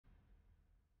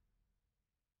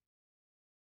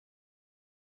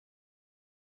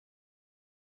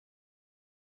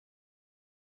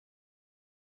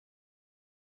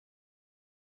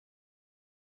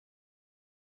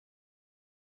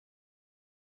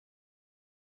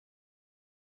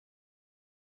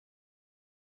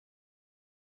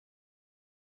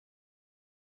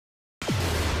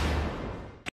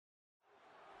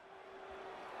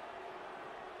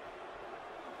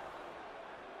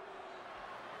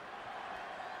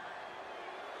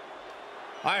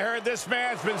I heard this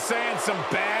man's been saying some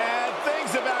bad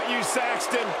things about you,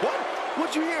 Saxton. What?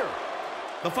 What'd you hear?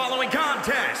 The following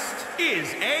contest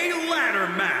is a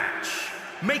ladder match.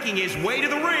 Making his way to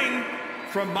the ring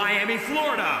from Miami,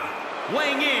 Florida,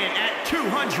 weighing in at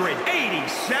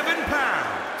 287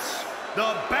 pounds,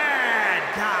 the bad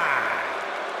guy,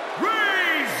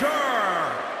 Razor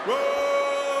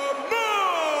Ramon!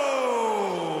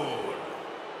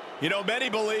 You know, many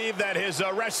believe that his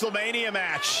WrestleMania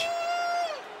match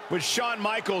with Shawn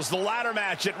Michaels, the ladder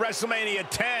match at WrestleMania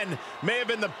 10, may have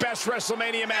been the best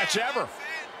WrestleMania match ever.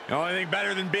 The only thing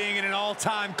better than being in an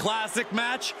all-time classic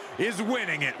match is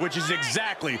winning it, which is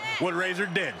exactly what Razor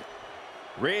did.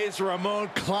 Razor Ramon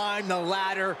climbed the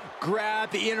ladder,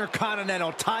 grabbed the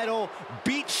Intercontinental title,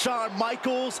 beat Shawn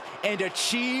Michaels, and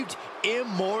achieved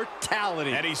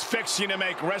immortality. And he's fixing to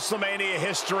make WrestleMania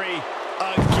history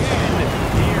again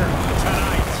here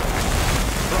tonight.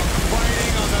 From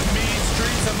fighting on the mean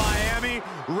streets of Miami,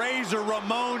 Razor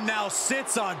Ramon now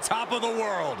sits on top of the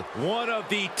world. One of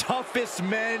the toughest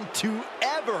men to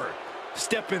ever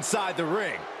step inside the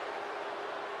ring.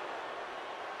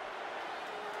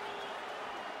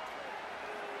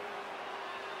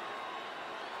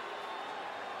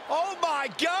 Oh my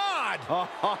God!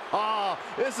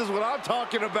 This is what I'm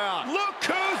talking about. Look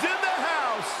who's in the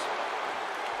house!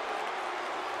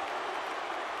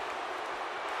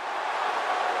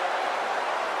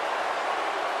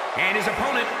 And his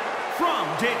opponent from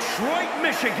Detroit,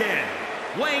 Michigan,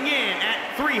 weighing in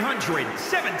at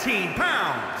 317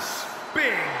 pounds,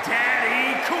 Big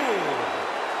Daddy Cool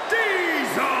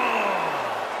Diesel!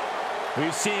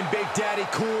 We've seen Big Daddy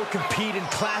Cool compete in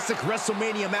classic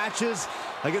WrestleMania matches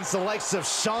against the likes of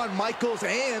Shawn Michaels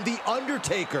and The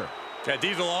Undertaker. Yeah,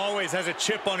 Diesel always has a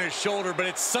chip on his shoulder, but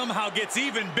it somehow gets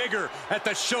even bigger at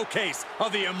the showcase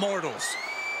of the Immortals.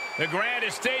 The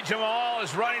grandest stage of all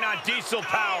is running on diesel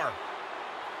power.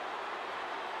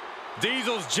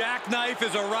 Diesel's jackknife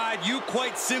is a ride you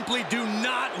quite simply do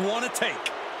not want to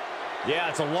take. Yeah,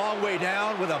 it's a long way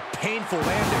down with a painful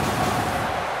landing.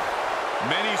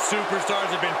 Many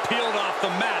superstars have been peeled off the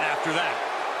mat after that.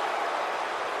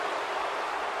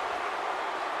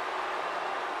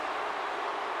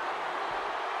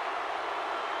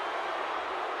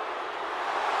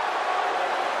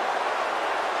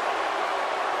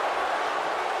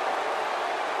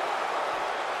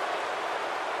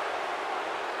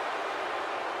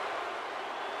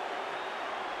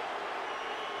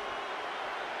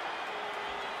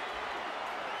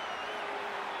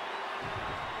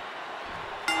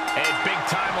 A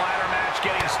big-time ladder match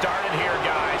getting started here,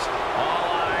 guys.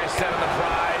 All eyes set on the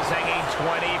prize, hanging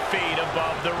 20 feet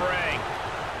above the ring.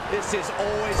 This is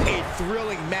always a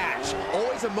thrilling match.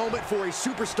 Always a moment for a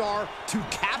superstar to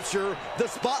capture the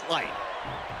spotlight.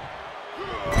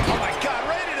 Oh, my God,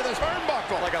 right into the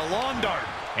turnbuckle. Like a lawn dart.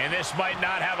 And this might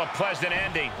not have a pleasant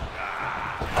ending.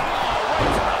 Oh, right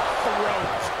to the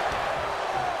throat.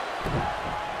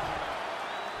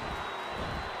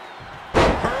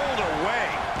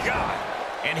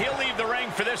 And he'll leave the ring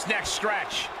for this next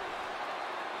stretch.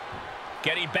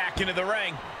 Getting back into the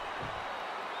ring.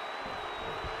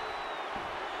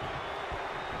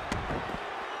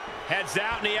 Heads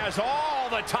out, and he has all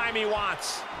the time he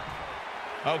wants.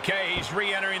 Okay, he's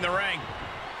re-entering the ring.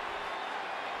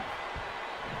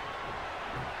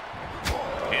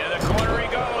 Into the corner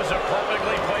he goes, a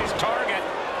perfectly placed target.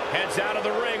 Heads out of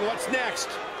the ring, what's next?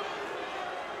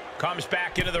 Comes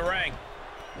back into the ring.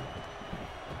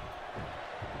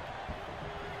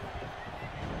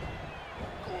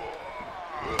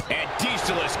 And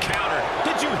Diesel is countered.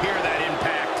 Did you hear that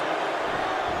impact?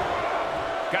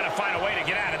 Got to find a way to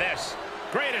get out of this.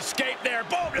 Great escape there.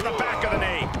 Boom to the back of the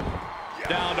knee.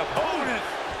 Down to opponent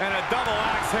and a double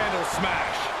axe handle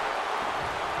smash.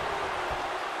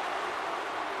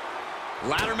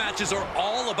 Ladder matches are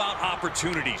all about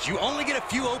opportunities. You only get a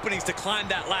few openings to climb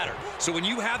that ladder. So when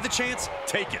you have the chance,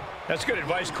 take it. That's good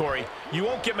advice, Corey. You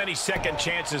won't get many second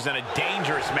chances in a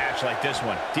dangerous match like this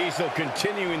one. Diesel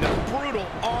continuing the brutal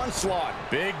onslaught.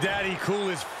 Big Daddy Cool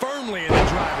is firmly in the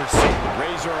driver's seat.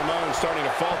 Razor Ramon starting to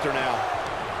falter now.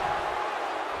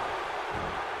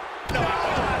 No,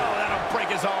 oh, that'll break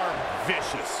his arm.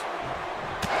 Vicious.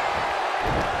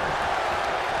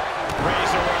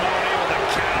 Razor Ramon able to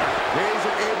counter.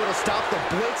 Razor able to stop the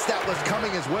blitz that was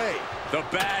coming his way. The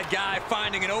bad guy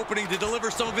finding an opening to deliver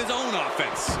some of his own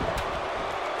offense.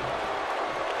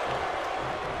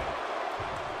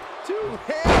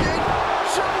 Two-handed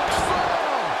choke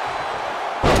slam.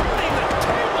 Turning the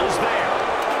tables there.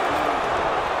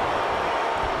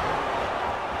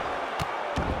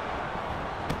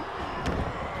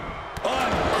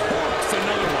 Uncorks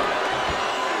another one.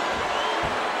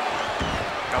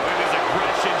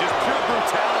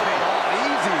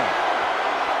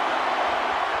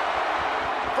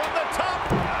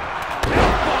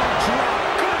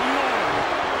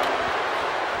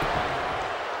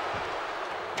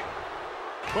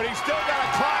 But he's still got to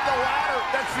climb the ladder.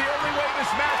 That's the only way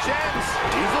this match ends.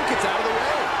 Diesel gets out of the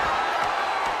way.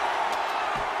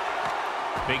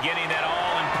 Beginning that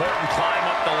all-important climb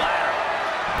up the ladder.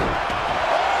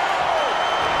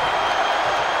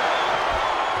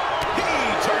 He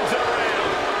turns it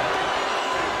around.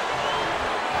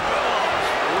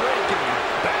 Raking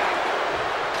back.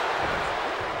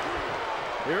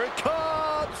 Here it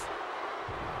comes.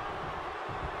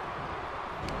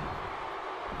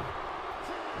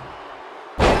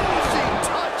 Easy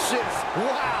touches.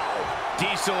 Wow.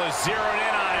 Diesel is zeroed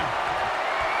in on him.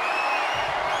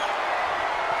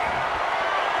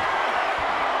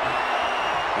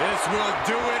 This will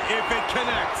do it if it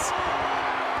connects.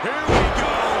 Here we go.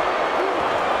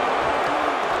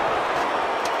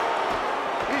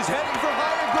 He's heading for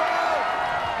higher ground.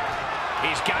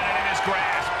 He's got it in his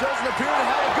grasp. Doesn't appear to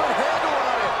have a good handle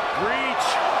on it. Reach,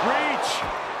 reach.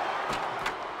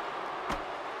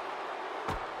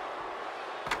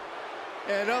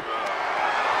 And up.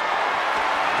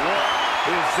 What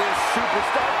is this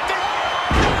superstar?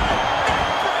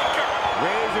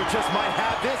 Razor just might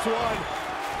have this one.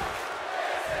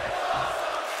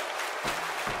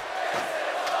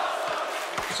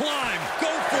 Climb,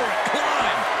 go for it,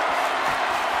 climb.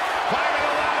 Climbing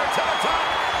the ladder to the top.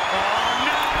 Oh,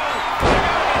 no.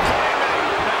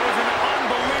 That was an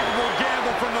unbelievable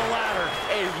gamble from the ladder.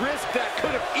 A risk that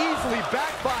could have easily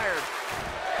backfired.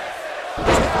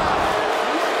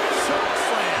 Choke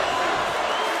slam.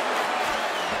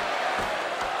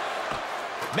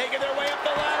 Making their way up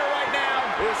the ladder right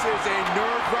now. This is a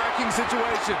nerve-wracking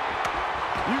situation.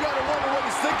 You got to wonder what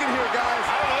he's thinking here, guys.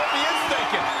 I don't know what he is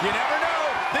thinking. You never know.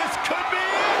 This could be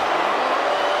it.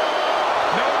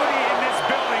 Nobody in this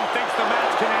building thinks the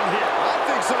match can end here. I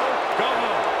think so. Go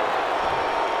home.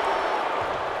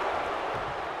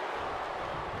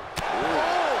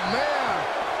 Oh, man.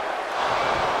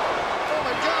 Oh,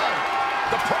 my God.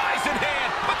 The prize in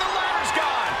hand, but the ladder's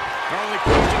gone. The only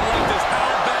question left is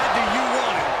how bad do you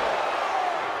want it?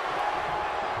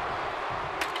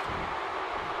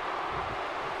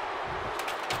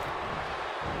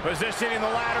 Positioning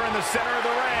the ladder in the center of the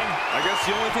ring. I guess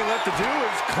the only thing left to do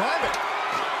is climb it.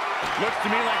 Looks to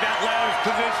me like that ladder's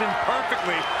positioned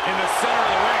perfectly in the center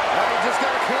of the ring. Now you just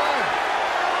got to climb.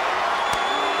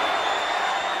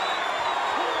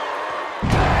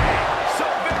 So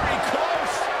very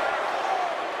close.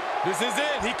 This is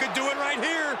it. He could do it right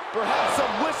here. Perhaps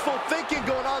some wishful thinking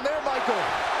going on there, Michael.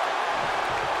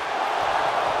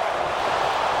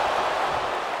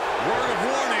 Word of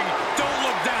warning, don't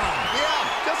look down. Yeah,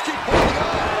 just keep holding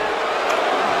on.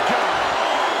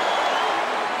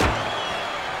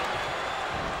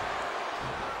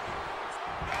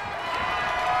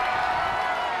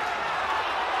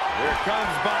 Here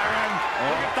comes Byron.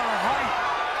 Look at the height.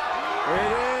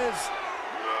 It is.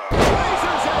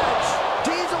 Razor's edge.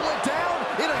 Diesel went down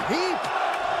in a heap.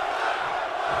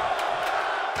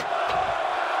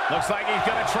 Looks like he's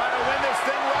going to try to win this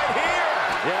thing right here.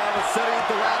 Yeah, but setting up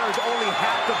the ladder is only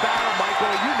half the battle, Michael.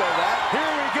 You know that. Here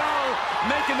we go,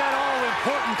 making that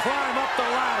all-important climb up the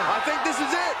ladder. I think this